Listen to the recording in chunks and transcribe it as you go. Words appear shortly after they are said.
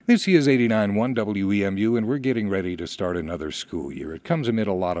This is 89.1 WEMU, and we're getting ready to start another school year. It comes amid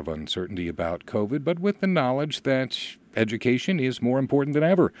a lot of uncertainty about COVID, but with the knowledge that education is more important than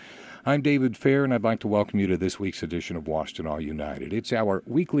ever. I'm David Fair, and I'd like to welcome you to this week's edition of Washtenaw United. It's our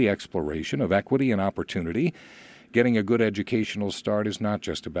weekly exploration of equity and opportunity. Getting a good educational start is not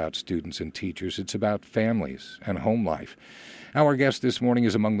just about students and teachers. It's about families and home life. Our guest this morning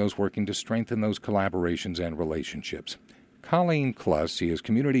is among those working to strengthen those collaborations and relationships. Colleen Kluss is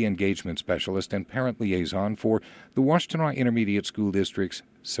Community Engagement Specialist and Parent Liaison for the Washtenaw Intermediate School District's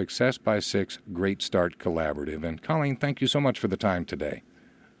Success by Six Great Start Collaborative. And Colleen, thank you so much for the time today.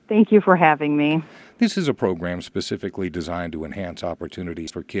 Thank you for having me. This is a program specifically designed to enhance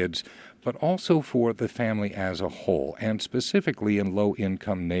opportunities for kids, but also for the family as a whole, and specifically in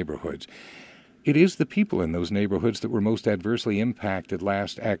low-income neighborhoods. It is the people in those neighborhoods that were most adversely impacted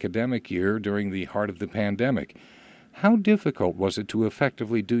last academic year during the heart of the pandemic. How difficult was it to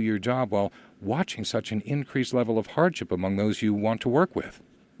effectively do your job while watching such an increased level of hardship among those you want to work with?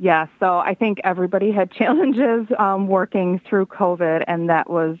 Yeah, so I think everybody had challenges working through COVID, and that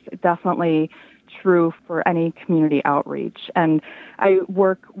was definitely true for any community outreach. And I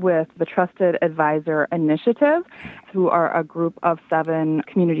work with the Trusted Advisor Initiative, who are a group of 7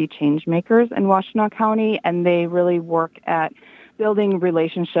 community change makers in Washtenaw County, and they really work at building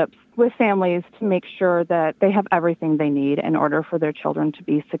relationships with families to make sure that they have everything they need in order for their children to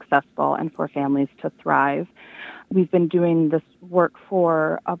be successful and for families to thrive. We've been doing this work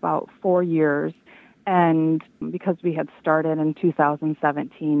for about 4 years, and because we had started in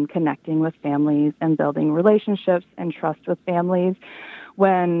 2017 connecting with families and building relationships and trust with families,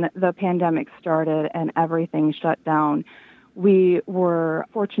 when the pandemic started and everything shut down, we were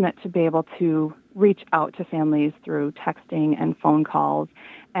fortunate to be able to reach out to families through texting and phone calls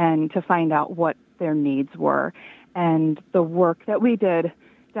and to find out what their needs were. And the work that we did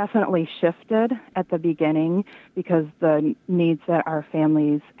definitely shifted at the beginning because the needs that our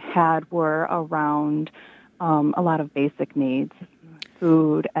families had were around a lot of basic needs,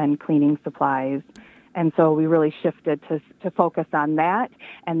 food and cleaning supplies. And so we really shifted to focus on that.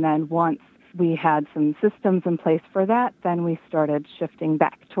 And then once we had some systems in place for that, then we started shifting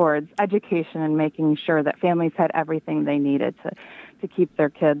back towards education and making sure that families had everything they needed to keep their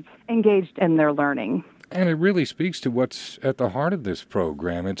kids engaged in their learning. And it really speaks to what's at the heart of this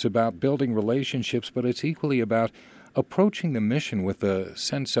program. It's about building relationships, but it's equally about approaching the mission with a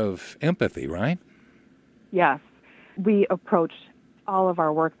sense of empathy, right? Yes. We approach all of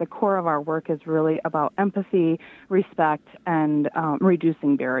our work, the core of our work is really about empathy, respect, and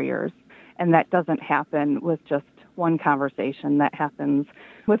reducing barriers. And that doesn't happen with just one conversation. That happens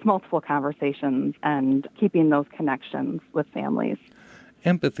with multiple conversations and keeping those connections with families.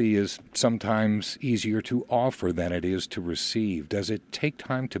 Empathy is sometimes easier to offer than it is to receive. Does it take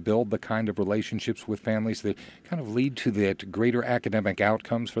time to build the kind of relationships with families that kind of lead to that greater academic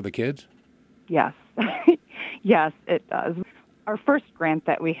outcomes for the kids? Yes. Yes, it does. Our first grant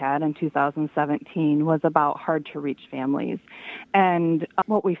that we had in 2017 was about hard-to-reach families. And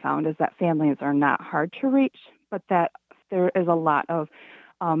what we found is that families are not hard to reach, but that there is a lot of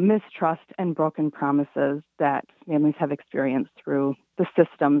mistrust and broken promises that families have experienced through the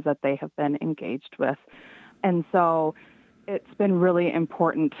systems that they have been engaged with. And so it's been really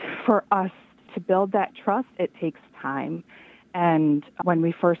important for us to build that trust. It takes time. And when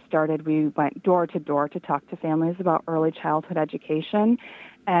we first started, we went door to door to talk to families about early childhood education.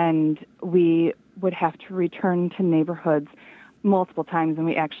 And we would have to return to neighborhoods multiple times. And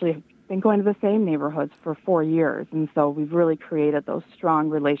we actually have been going to the same neighborhoods for 4 years. And so we've really created those strong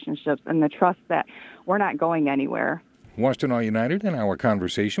relationships and the trust that we're not going anywhere. Washtenaw United and our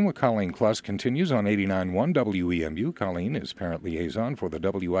conversation with Colleen Kluss continues on 89.1 WEMU. Colleen is Parent Liaison for the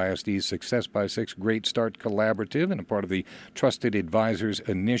WISD's Success by Six Great Start Collaborative and a part of the Trusted Advisors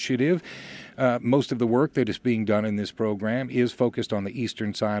Initiative. Most of the work that is being done in this program is focused on the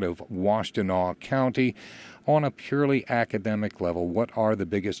eastern side of Washtenaw County. On a purely academic level, what are the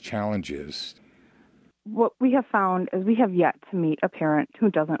biggest challenges? What we have found is we have yet to meet a parent who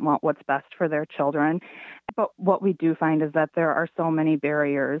doesn't want what's best for their children. But what we do find is that there are so many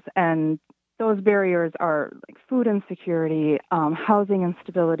barriers, and those barriers are like food insecurity, housing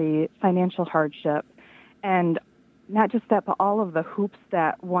instability, financial hardship, and not just that, but all of the hoops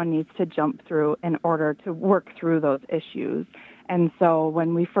that one needs to jump through in order to work through those issues. And so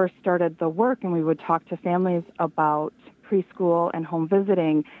when we first started the work and we would talk to families about preschool and home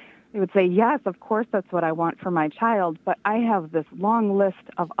visiting, they would say, yes, of course, that's what I want for my child, but I have this long list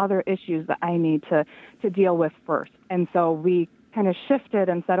of other issues that I need to deal with first. And so we kind of shifted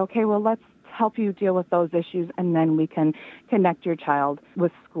and said, okay, well, let's help you deal with those issues, and then we can connect your child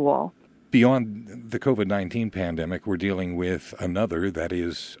with school. Beyond the COVID-19 pandemic, we're dealing with another that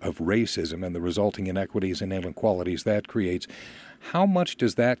is of racism and the resulting inequities and inequalities that creates. How much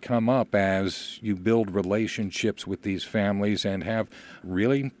does that come up as you build relationships with these families and have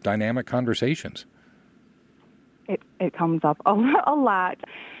really dynamic conversations? It comes up a lot,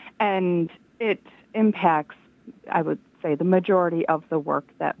 and it impacts, I would say, the majority of the work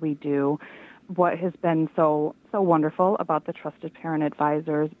that we do. What has been so wonderful about the Trusted Parent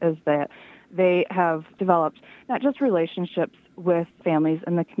Advisors is that they have developed not just relationships with families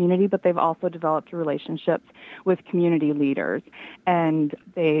in the community, but they've also developed relationships with community leaders. And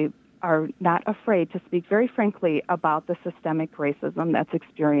they are not afraid to speak very frankly about the systemic racism that's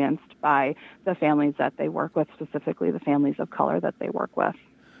experienced by the families that they work with, specifically the families of color that they work with.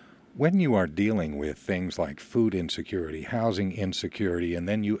 When you are dealing with things like food insecurity, housing insecurity, and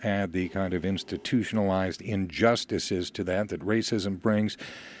then you add the kind of institutionalized injustices to that racism brings,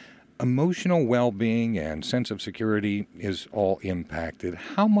 emotional well-being and sense of security is all impacted.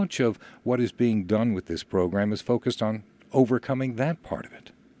 How much of what is being done with this program is focused on overcoming that part of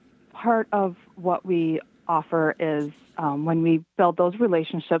it? Part of what we offer is when we build those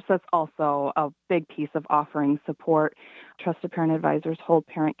relationships, that's also a big piece of offering support. Trusted Parent Advisors hold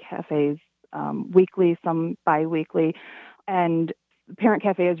parent cafes weekly, some bi-weekly, and Parent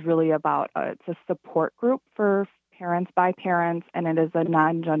Cafe is really about, it's a support group for parents by parents, and it is a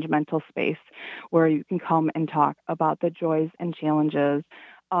non-judgmental space where you can come and talk about the joys and challenges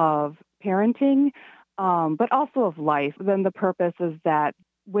of parenting, but also of life. Then the purpose is that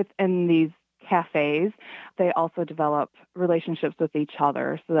within these cafes, they also develop relationships with each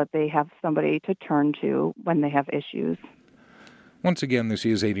other so that they have somebody to turn to when they have issues. Once again, this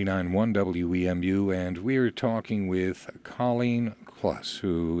is 89.1 WEMU, and we're talking with Colleen Kluss,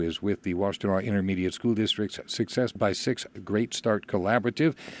 who is with the Washtenaw Intermediate School District's Success by 6 Great Start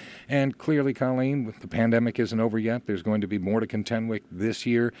Collaborative. And clearly, Colleen, the pandemic isn't over yet. There's going to be more to contend with this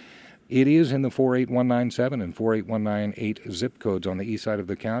year. It is in the 48197 and 48198 zip codes on the east side of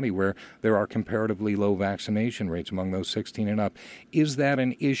the county where there are comparatively low vaccination rates among those 16 and up. Is that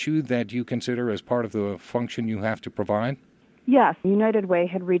an issue that you consider as part of the function you have to provide? Yes. United Way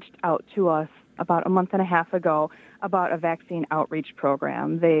had reached out to us about a month and a half ago about a vaccine outreach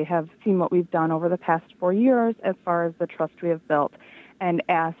program. They have seen what we've done over the past 4 years as far as the trust we have built and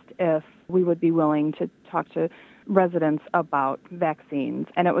asked if we would be willing to talk to residents about vaccines.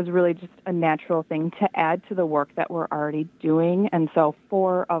 And it was really just a natural thing to add to the work that we're already doing. And so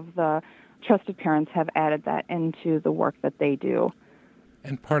 4 of the trusted parents have added that into the work that they do.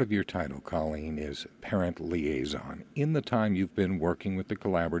 And part of your title, Colleen, is Parent Liaison. In the time you've been working with the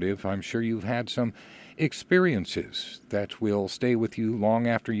collaborative, I'm sure you've had some experiences that will stay with you long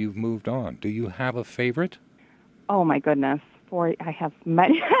after you've moved on. Do you have a favorite? Oh, my goodness. I have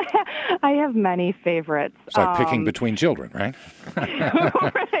many. I have many favorites. It's like picking between children, right?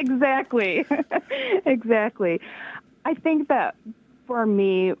 Exactly. Exactly. I think that for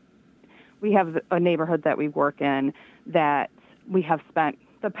me, we have a neighborhood that we work in that we have spent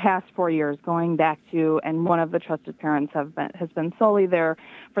the past 4 years going back to, and one of the trusted parents has been solely there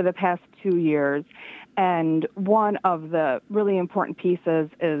for the past 2 years. And one of the really important pieces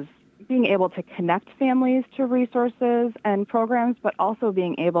is being able to connect families to resources and programs, but also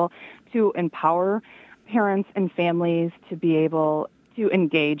being able to empower parents and families to be able to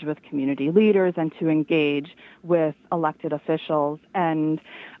engage with community leaders and to engage with elected officials. And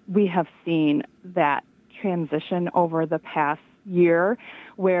we have seen that transition over the past year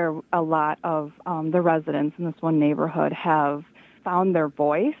where a lot of the residents in this one neighborhood have found their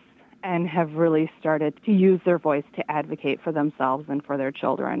voice and have really started to use their voice to advocate for themselves and for their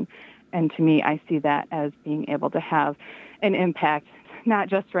children. And to me, I see that as being able to have an impact, not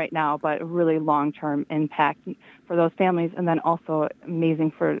just right now, but a really long-term impact for those families, and then also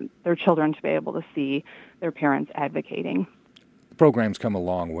amazing for their children to be able to see their parents advocating. The program's come a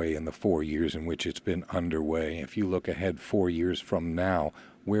long way in the 4 years in which it's been underway. If you look ahead 4 years from now,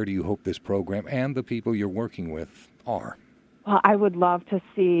 where do you hope this program and the people you're working with are? Well, I would love to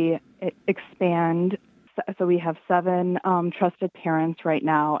see it expand. So we have 7 trusted parents right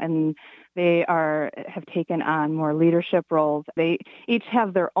now, and they have taken on more leadership roles. They each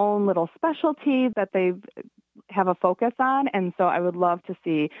have their own little specialty that they have a focus on, and so I would love to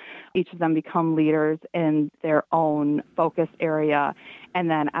see each of them become leaders in their own focus area. And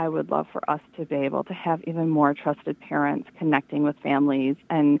then I would love for us to be able to have even more trusted parents connecting with families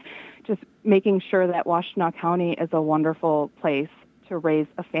and just making sure that Washtenaw County is a wonderful place to raise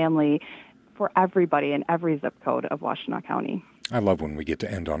a family for everybody in every zip code of Washtenaw County. I love when we get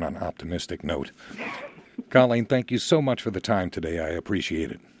to end on an optimistic note. Colleen, thank you so much for the time today. I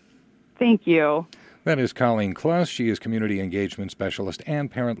appreciate it. Thank you. That is Colleen Kluss. She is Community Engagement Specialist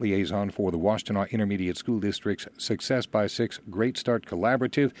and Parent Liaison for the Washtenaw Intermediate School District's Success by Six Great Start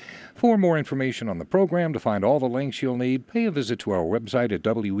Collaborative. For more information on the program, to find all the links you'll need, pay a visit to our website at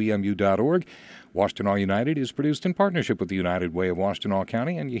wemu.org. Washtenaw United is produced in partnership with the United Way of Washtenaw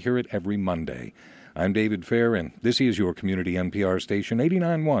County, and you hear it every Monday. I'm David Fair, and this is your community NPR station,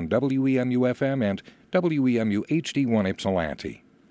 89.1 WEMU-FM and WEMU HD1 Ypsilanti.